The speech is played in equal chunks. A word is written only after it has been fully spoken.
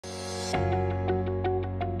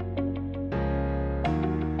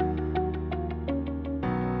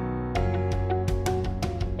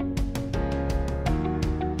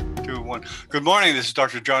Good morning. This is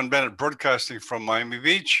Dr. John Bennett broadcasting from Miami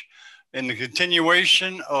Beach in the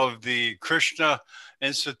continuation of the Krishna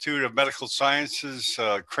Institute of Medical Sciences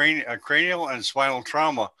cranial and spinal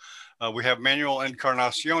trauma. We have Manuel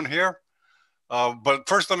Encarnacion here. But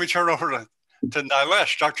first, let me turn over to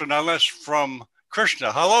Nilesh, Dr. Nilesh from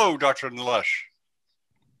Krishna. Hello, Dr. Nilesh.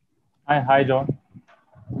 Hi, John.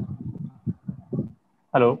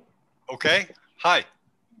 Hello. Okay. Hi.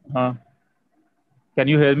 Can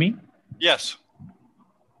you hear me? Yes.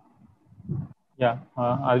 Yeah.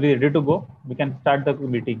 Are we ready to go? We can start the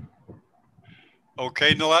meeting.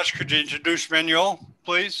 Okay, Nilesh, could you introduce Manuel,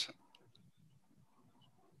 please?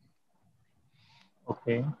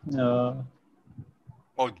 Okay.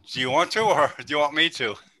 Oh, do you want to, or do you want me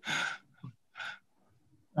to?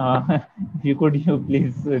 If you could, you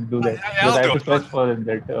please do that. Because I have to search for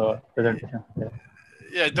that presentation.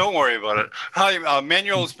 Yeah, don't worry about it. Hi,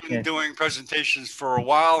 Manuel's been doing presentations for a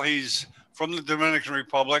while. He's from the Dominican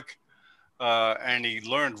Republic, and he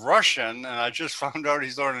learned Russian, and I just found out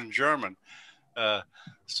he's learning German.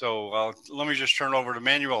 So let me just turn over to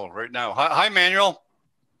Manuel right now. Hi, Manuel.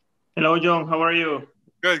 Hello, John. How are you?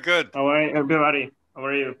 Good, good. How are everybody? How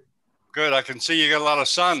are you? Good. I can see you got a lot of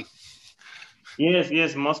sun.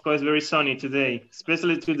 Yes. Moscow is very sunny today,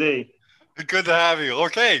 especially today. Good to have you.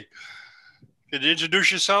 Okay. Could you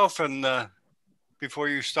introduce yourself and before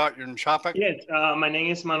you start your topic? Yes, my name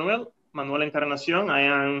is Manuel Encarnacion. I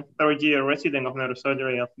am third-year resident of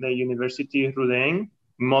neurosurgery of the University Rudein,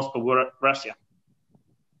 Moscow, Russia.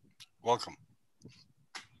 Welcome.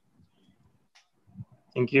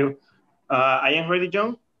 Thank you. I am ready,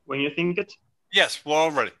 John, when you think it. Yes, we're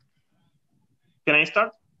all ready. Can I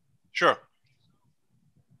start? Sure.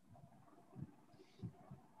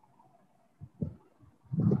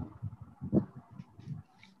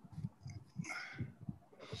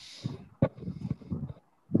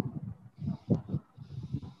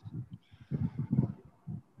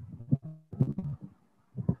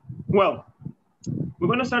 Well, we're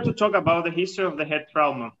going to start to talk about the history of the head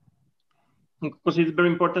trauma, because it's very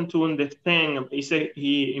important to understand. It's a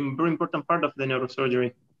very important part of the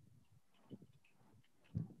neurosurgery.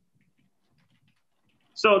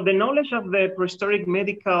 So the knowledge of the prehistoric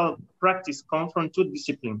medical practice comes from two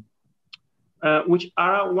disciplines, which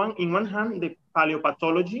are in one hand, the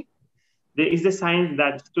paleopathology. There is the science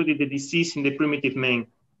that studies the disease in the primitive man,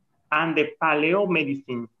 and the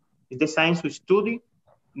paleomedicine is the science to study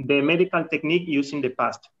the medical technique used in the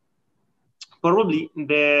past. Probably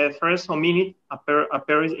the first hominid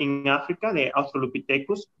appears in Africa, the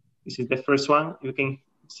Australopithecus. This is the first one you can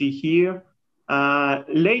see here.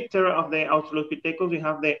 Later of the Australopithecus, we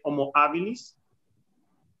have the Homo habilis,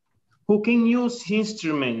 who can use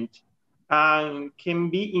instrument and can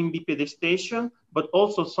be in bipedestation, but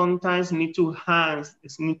also sometimes need two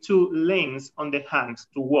legs on the hands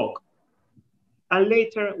to walk. And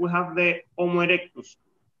later we have the Homo erectus,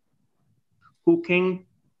 who can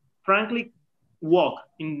frankly walk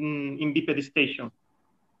in bipedestation.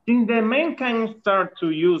 Since the men can start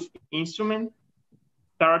to use instruments,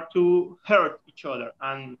 start to hurt each other,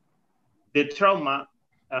 and the trauma,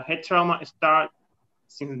 head trauma, starts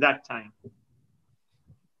since that time.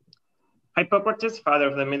 Hippocrates, father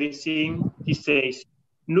of the medicine, he says,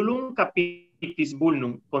 nullum capitis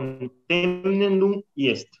vulnum contemnendum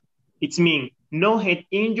est. It means no head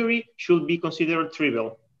injury should be considered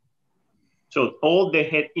trivial. So all the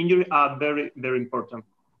head injuries are very, very important.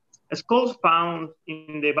 Skulls found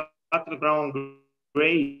in the battleground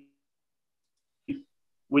grave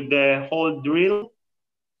with the hole drill.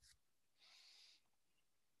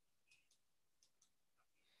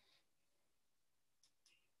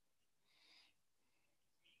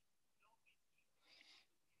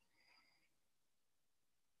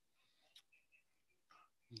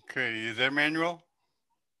 Okay, you there, Manuel?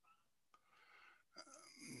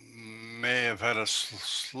 May have had a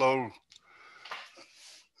slow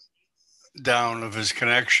down of his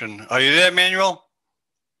connection. Are you there, Manuel?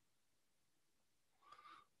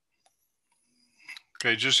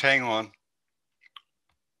 Okay, just hang on.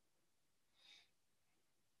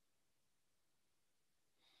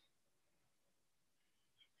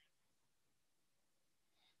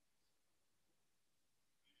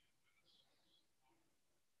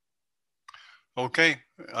 Okay,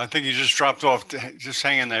 I think he just dropped off. Just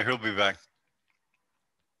hang in there. He'll be back.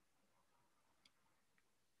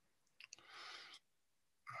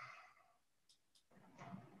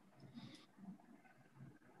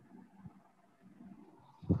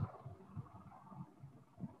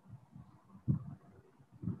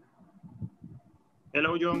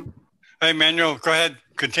 Hello, John. Hey, Manuel, go ahead.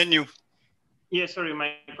 Continue. Yeah, sorry,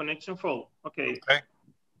 my connection failed. Okay. Okay.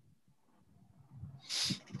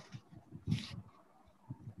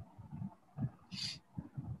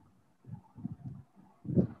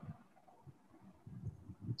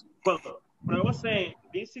 Well, what I was saying,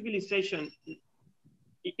 this civilization,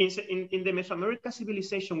 in the Mesoamerican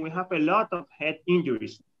civilization, we have a lot of head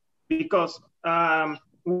injuries because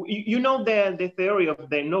you know the theory of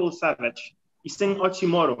the noble savage. It's an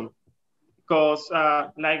oxymoron because,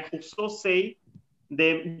 like Rousseau say,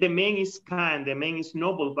 the man is kind, the man is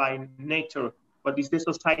noble by nature, but it's the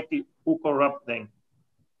society who corrupt them.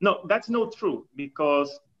 No, that's not true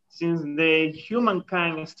because since the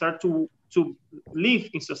humankind start to live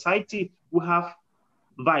in society, we have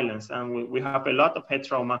violence and we have a lot of head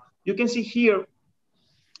trauma. You can see here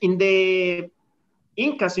in the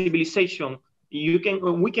Inca civilization, we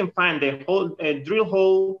can find the whole drill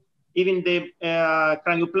hole, even the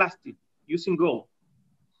cranioplasty using gold.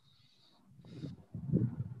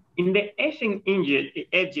 In the ancient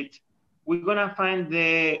Egypt, we're gonna find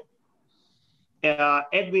the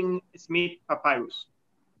Edwin Smith papyrus.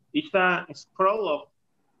 It's a scroll of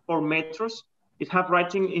 4 meters. It have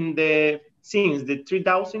writing in the since the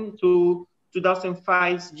 3000 to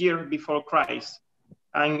 2005 year before Christ,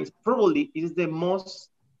 and probably is the most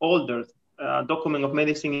older document of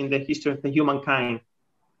medicine in the history of the humankind.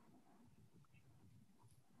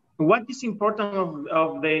 What is important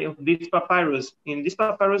of this papyrus? In this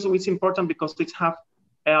papyrus, it's important because it have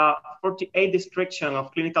 48 description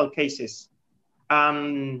of clinical cases.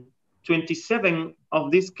 27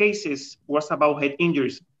 of these cases was about head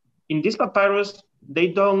injuries. In this papyrus,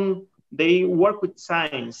 they work with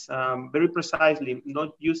science very precisely,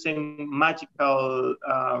 not using magical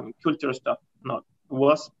culture stuff. No, it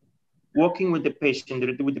was working with the patient,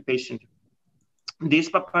 directly with the patient. This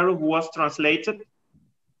papyrus was translated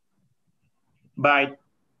by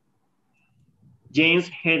James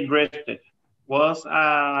Headrested. Was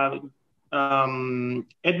Edwin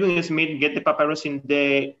Smith get the papyrus in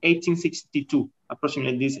the 1862,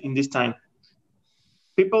 approximately in this time.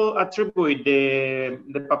 People attribute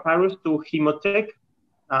the papyrus to Himotech,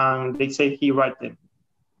 and they say he wrote them.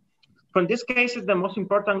 From these cases, the most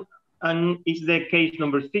important is the case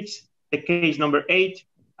number 6, the case number 8,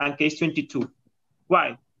 and case 22.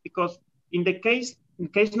 Why? Because in case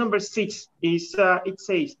number 6 is it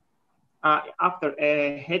says after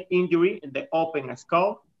a head injury in the open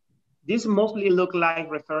skull, this mostly look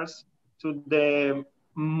like refers to the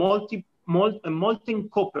molten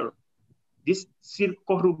copper, this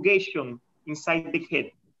circumrugation inside the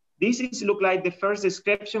head. This is look like the first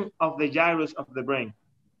description of the gyrus of the brain.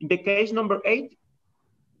 In the case number 8,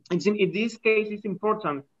 in this case it's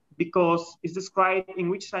important because it's described in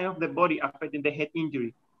which side of the body affecting the head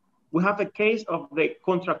injury. We have a case of the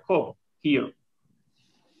contracop here.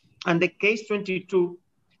 And the case 22,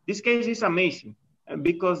 this case is amazing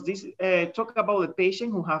because this talk about a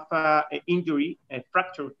patient who have an injury, a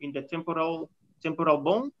fracture in the temporal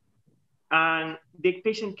bone, and the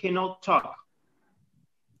patient cannot talk.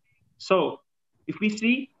 So if we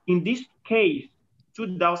see in this case,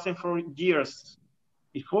 2004 years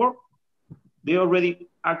before, they already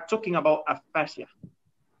are talking about aphasia.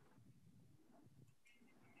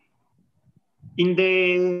 In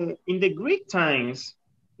the Greek times,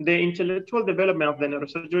 the intellectual development of the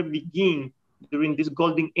neurosurgery began during this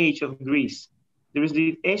golden age of Greece. There is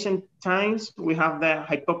the ancient times, we have the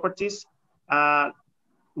Hippocrates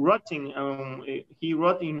writing, he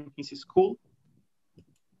wrote in his school.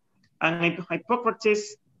 And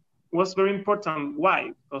Hippocrates was very important.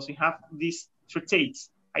 Why? Because we have these treatises,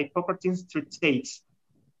 Hippocrates treatises.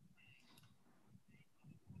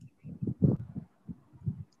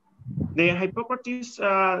 The Hippocrates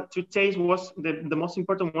treatise was the most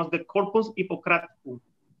important was the Corpus Hippocraticum.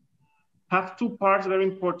 Have 2 parts very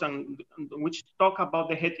important, which talk about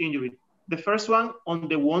the head injury. The first one on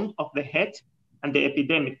the wound of the head, and the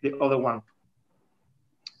epidemic, the other one.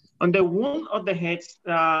 On the wound of the head,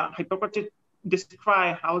 Hippocrates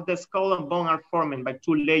describes how the skull and bone are formed by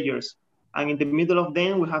 2 layers. And in the middle of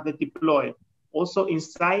them, we have the diploid. Also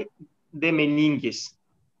inside the meninges.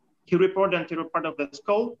 He reported the anterior part of the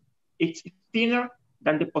skull, it's thinner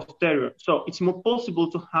than the posterior. So it's more possible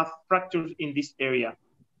to have fractures in this area.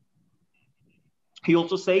 He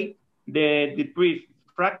also say the brief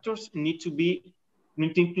fractures need to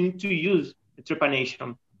use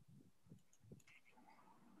trepanation.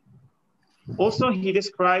 Also, he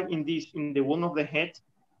described in the wound of the head,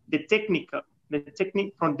 the technique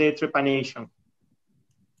from the trepanation.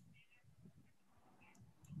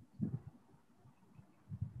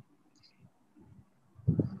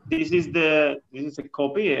 this is a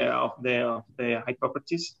copy of the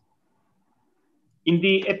hypothesis. In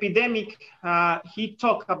the epidemic, he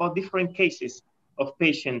talked about different cases of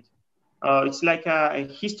patients. It's like a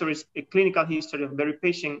clinical history of very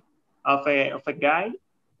patient of a guy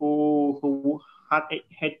who had a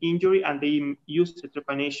head injury, and they used a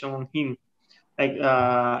trepanation on him, like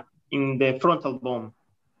in the frontal bone.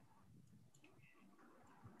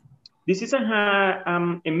 This is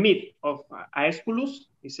a myth of Aeschylus.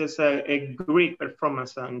 This is a Greek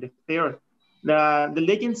performance in the theater. The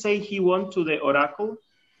legend say he went to the oracle,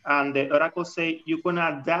 and the oracle say, you're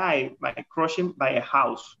gonna die by crushing by a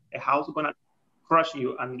house. A house is gonna crush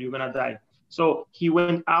you and you're gonna die. So he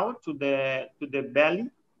went out to the valley,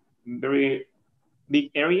 very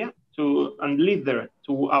big area, and live there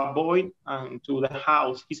to avoid to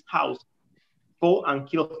his house, fall and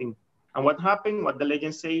kill him. And what happened? What the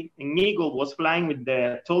legend say? An eagle was flying with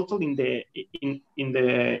the turtle in the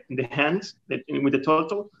hands, with the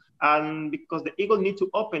turtle, and because the eagle need to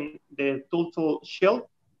open the turtle shell,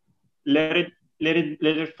 let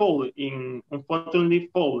it fall unfortunately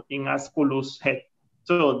fall in Aeschylus' head.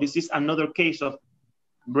 So this is another case of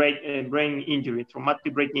brain injury,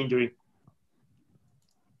 traumatic brain injury.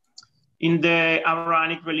 In the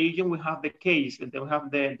Abrahamic religion, we have the case, we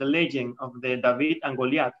have the legend of the David and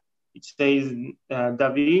Goliath. It says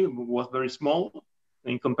David was very small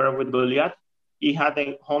in comparison with Goliath. He had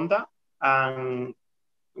a Honda, and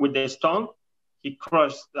with the stone, he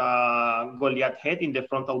crushed Goliath's head in the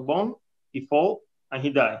frontal bone. He fell and he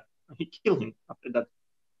died. And he killed him after that.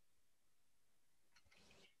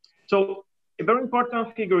 So a very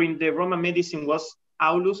important figure in the Roman medicine was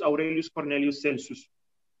Aulus Aurelius Cornelius Celsus.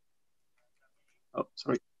 Oh,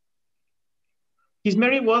 sorry. His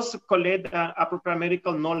merit was collect appropriate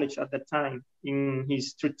medical knowledge at the time in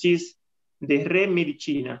his treatise, De Re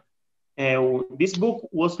Medicina. This book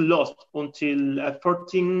was lost until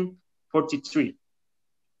 1443.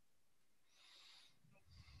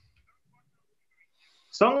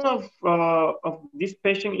 Some of this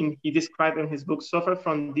patient he described in his book suffer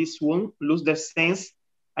from this wound, lose their sense,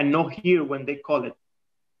 and not hear when they call it.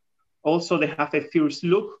 Also, they have a fierce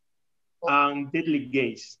look and deadly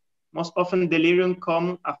gaze. Most often, delirium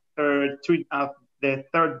comes after the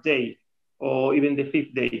third day or even the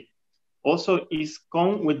fifth day. Also, is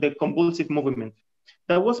come with the convulsive movement.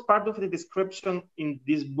 That was part of the description in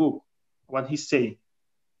this book, what he said.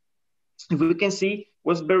 If we can see,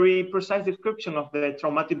 was very precise description of the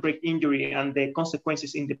traumatic brain injury and the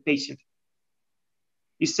consequences in the patient.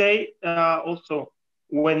 He say also,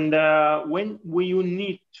 when you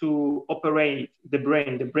need to operate the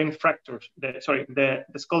brain fractures, the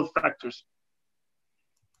skull fractures.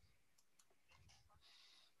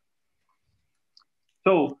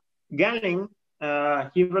 So Galen,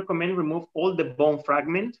 he recommend remove all the bone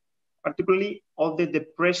fragment, particularly all the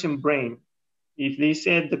depression brain. If they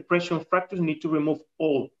said depression fractures, need to remove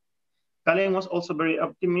all. Galen was also very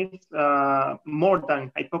optimistic, more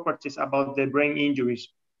than Hippocrates about the brain injuries.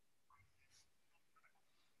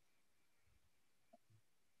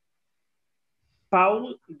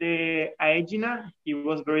 Paul de Aegina, he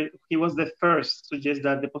was the first to suggest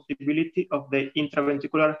that the possibility of the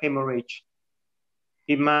intraventricular hemorrhage.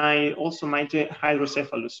 It might also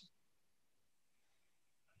hydrocephalus.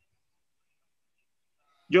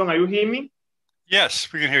 John, are you hearing me?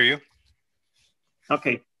 Yes, we can hear you.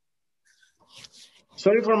 Okay.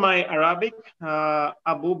 Sorry for my Arabic.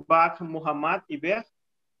 Abu Bakr Muhammad Ibn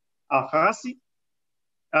al-Khazi.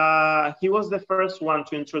 He was the first one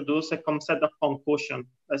to introduce a concept of concussion.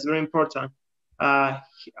 That's very important.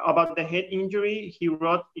 About the head injury, he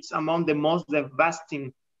wrote, it's among the most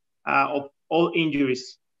devastating of all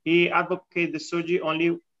injuries. He advocated the surgery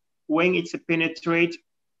only when it's a penetrate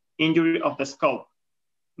injury of the skull.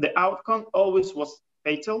 The outcome always was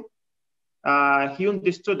fatal. He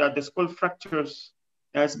understood that the skull fractures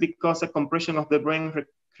is because a compression of the brain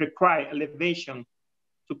require elevation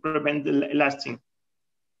to prevent the lasting.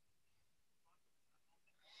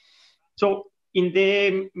 So in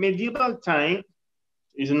the medieval time,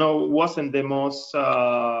 wasn't the most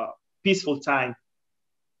peaceful time.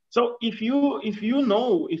 So if you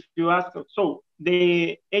ask, so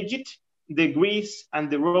the Egypt, the Greece, and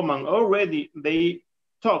the Roman already, they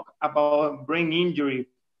talk about brain injury,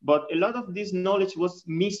 but a lot of this knowledge was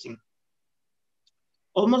missing.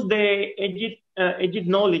 Almost the Egypt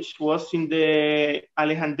knowledge was in the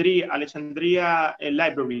Alexandria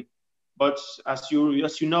library, but as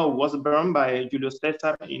you know, was burned by Julius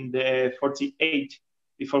Caesar in the 48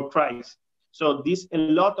 before Christ. So a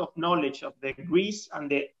lot of knowledge of the Greece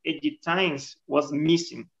and the Egyptians was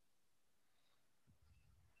missing.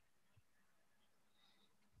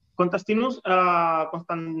 Constantinus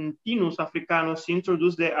Africanus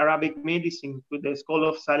introduced the Arabic medicine to the school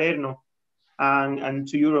of Salerno and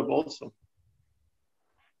to Europe also.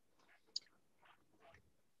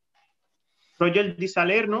 Roger di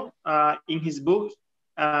Salerno, in his book,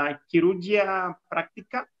 Chirurgia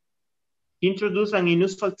Practica, introduced an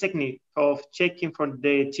unusual technique of checking for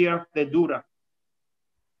the tear of the dura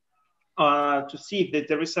to see if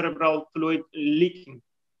there is cerebral fluid leaking.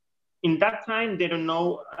 In that time, they don't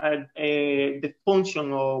know the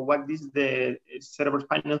function or what is the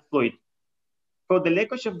cerebrospinal fluid. For the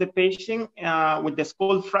leakage of the patient with the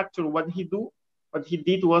skull fracture, what he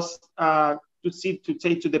did was to say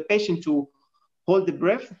to the patient to hold the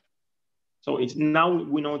breath. So now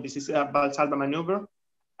we know this is a Valsalva maneuver,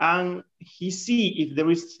 and he see if there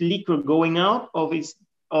is liquor going out also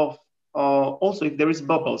if there is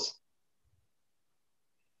bubbles.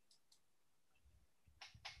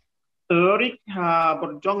 Lorik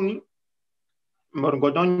Borgognoni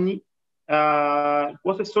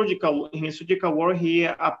was in his surgical work. He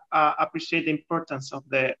appreciated the importance of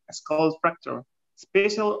the skull fracture,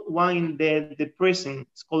 special one in the depressing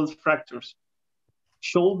skull fractures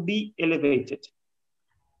should be elevated.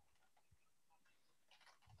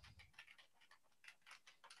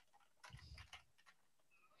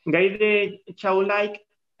 Guy de Chauliac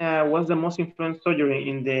was the most influential surgeon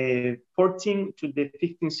in the 14th to the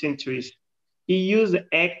 15th centuries. He used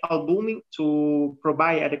egg albumin to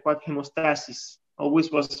provide adequate hemostasis. Always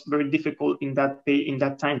was very difficult in that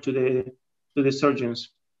time to the surgeons.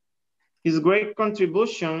 His great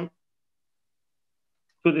contribution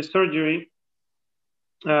to the surgery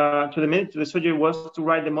to the surgery was to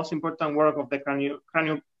write the most important work of the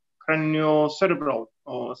craniocerebral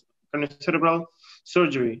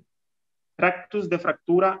surgery, Tractus de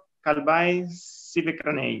Fractura Calvae Sive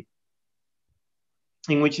Cranei,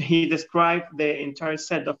 in which he described the entire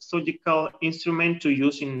set of surgical instruments to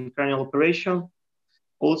use in cranial operation.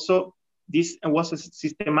 Also, this was a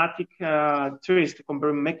systematic treatise to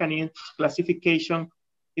compare mechanisms, classification.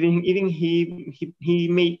 Even he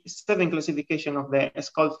made 7 classifications of the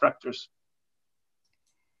skull fractures.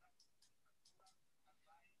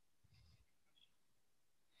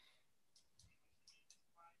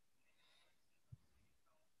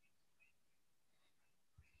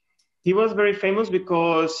 He was very famous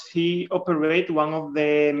because he operated one of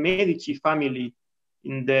the Medici family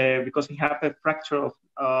because he had a fracture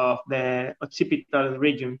of the occipital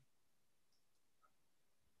region.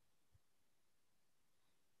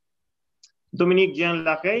 Dominique Jean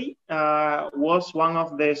Larrey was one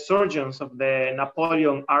of the surgeons of the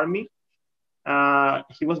Napoleon army.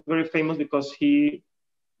 He was very famous because he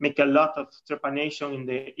made a lot of trepanation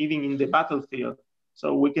even in the battlefield.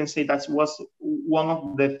 So we can say that was one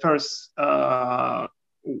of the first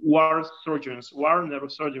war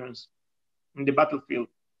neurosurgeons in the battlefield.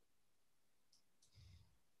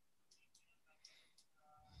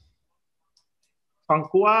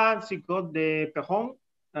 François Sigot de Perron,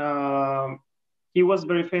 he was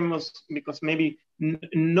very famous because maybe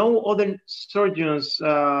no other surgeons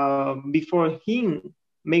before him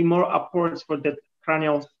made more apports for the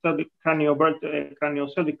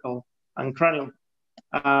craniocervical and cranial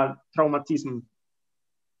traumatism.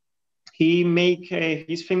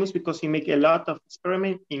 He's famous because he make a lot of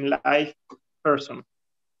experiments in live person.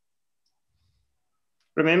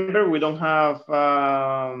 Remember, we don't have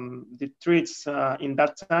the treats in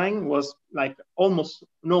that time was like almost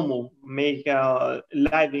normal, make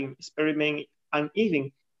live experiment and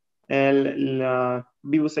even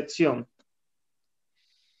vivisection,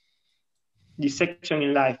 dissection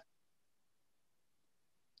in life.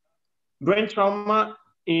 Brain trauma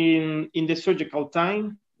in the surgical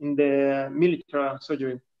time, in the military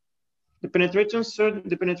surgery. The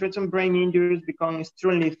penetration brain injuries become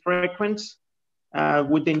extremely frequent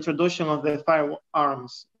with the introduction of the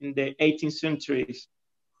firearms in the 18th centuries.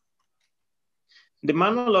 The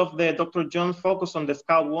manual of the Dr. John focused on the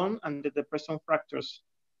scalp wound and the depression fractures.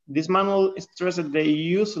 This manual stresses the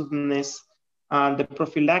usefulness and the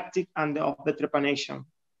prophylactic and of the trepanation.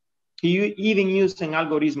 He even used an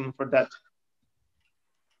algorithm for that.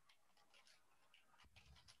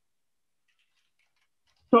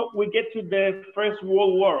 So we get to the First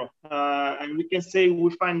World War, and we can say we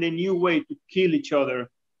find a new way to kill each other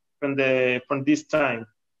from this time.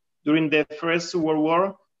 During the First World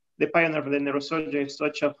War, the pioneer of the neurosurgery,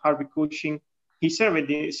 such as Harvey Cushing, he served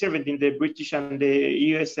in the British and the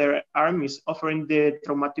US armies, offering the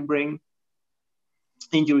traumatic brain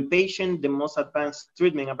injury patient the most advanced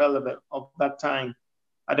treatment available of that time.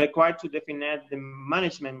 Required to define the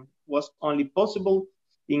management was only possible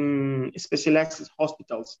in specialized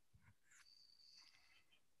hospitals.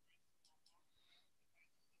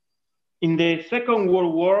 In the Second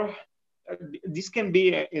World War, this can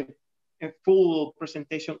be a full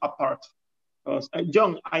presentation apart.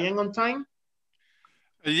 John, I am on time?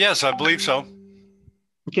 Yes, I believe so.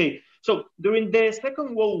 Okay, so during the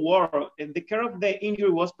Second World War, the care of the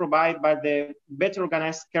injury was provided by the better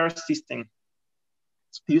organized care system.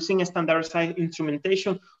 Using a standardized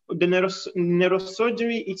instrumentation, the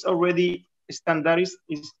neurosurgery is already standardized,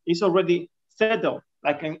 is already settled,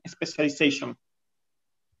 like a specialization.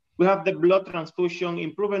 We have the blood transfusion,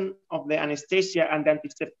 improvement of the anesthesia and the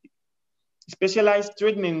antiseptic. Specialized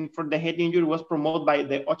treatment for the head injury was promoted by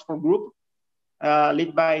the Oxford Group,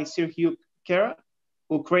 led by Sir Hugh Kerr,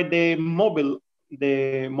 who created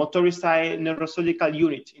the motorized neurosurgical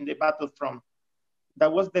unit in the battlefront.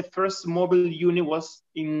 That was the first mobile unit was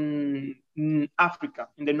in Africa,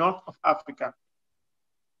 in the north of Africa.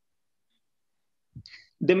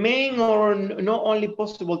 The main or not only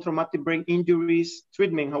possible traumatic brain injuries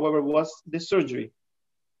treatment, however, was the surgery.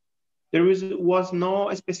 There was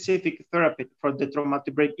no specific therapy for the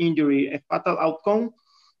traumatic brain injury. A fatal outcome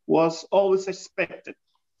was always expected.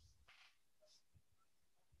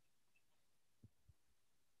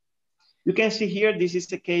 You can see here, this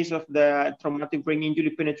is a case of the traumatic brain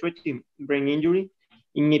injury, penetrating brain injury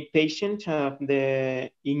in a patient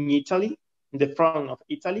in Italy, in the front of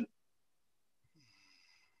Italy.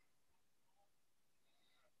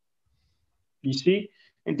 You see,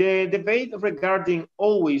 the debate regarding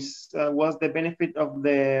always was the benefit of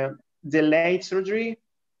the delayed surgery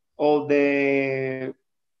or the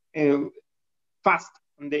fast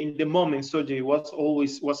in the moment surgery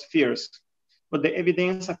was fierce. But the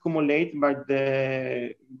evidence accumulated by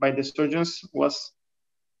the surgeons was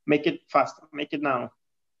make it fast, make it now.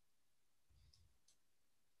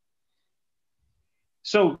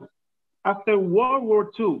 So after World War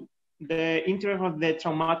II, the interest of the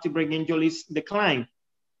traumatic brain injuries declined.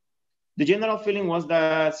 The general feeling was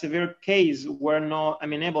that severe cases were not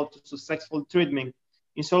amenable to successful treatment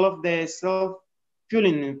in some of the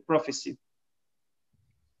self-fulfilling prophecy.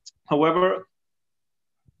 However,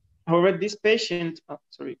 these patients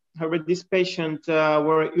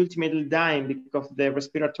were ultimately dying because of the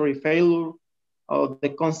respiratory failure or the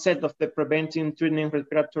concept of the preventing treating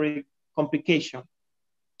respiratory complication.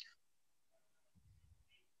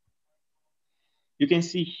 You can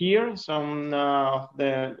see here some of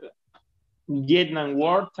the Vietnam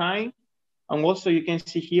War time. And also you can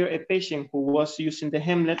see here a patient who was using the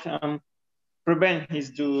Hamlet and prevent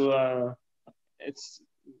his it's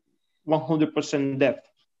 100% death.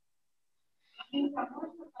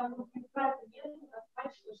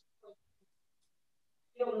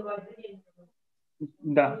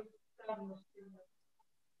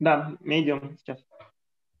 Да, medium.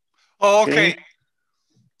 Oh, okay.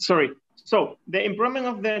 Sorry. So the improvement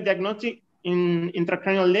of the diagnostic in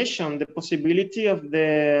intracranial lesion, the possibility of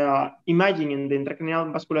the imaging in the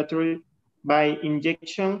intracranial vasculature by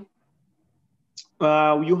injection.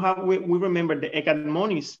 We remember the Egan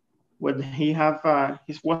Moniz, when he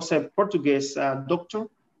was a Portuguese doctor.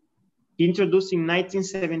 He introduced in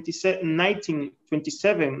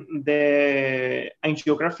 1927 the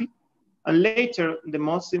angiography, and later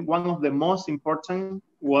one of the most important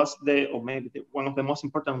was one of the most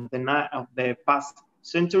important of the past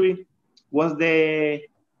century was the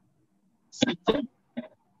CT.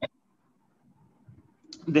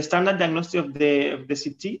 The standard diagnosis of the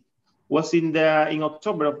CT was in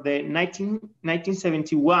October of the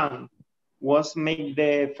 1971 was made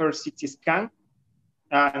the first CT scan.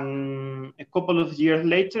 And a couple of years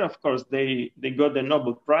later, of course, they got the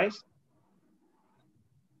Nobel Prize.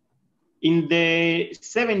 In the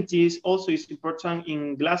 70s, also it's important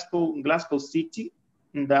in Glasgow City,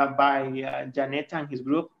 by Janetta and his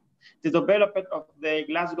group, the development of the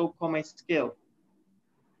Glasgow Coma Scale,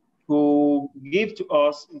 who give to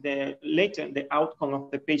us the outcome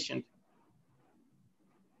of the patient.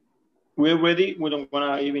 We don't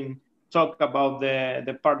want to even talk about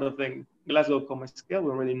the part of the Glasgow Coma Scale,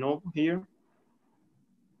 we already know here.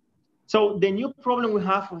 So the new problem we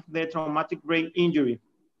have with the traumatic brain injury,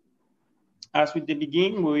 as with the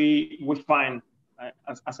beginning, we find,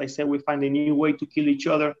 as I said, we find a new way to kill each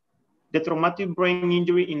other. The traumatic brain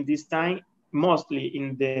injury in this time, mostly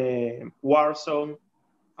in the war zone,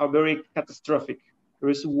 are very catastrophic. There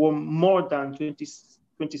is more than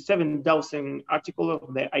 27,000 articles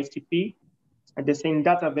of the ICP at the same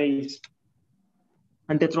database.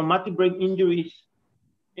 And the traumatic brain injury is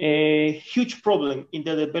a huge problem in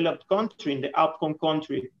the developed country, in the outcome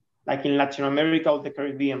country, like in Latin America or the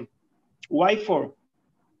Caribbean. Why for?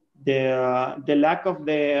 The lack of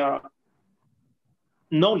the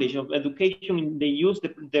knowledge of education, they use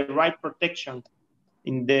the right protection.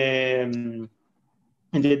 in the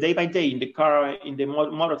day by day, in the car, in the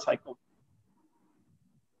motorcycle.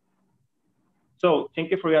 So thank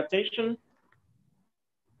you for your attention.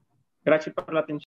 Gracias por la atención.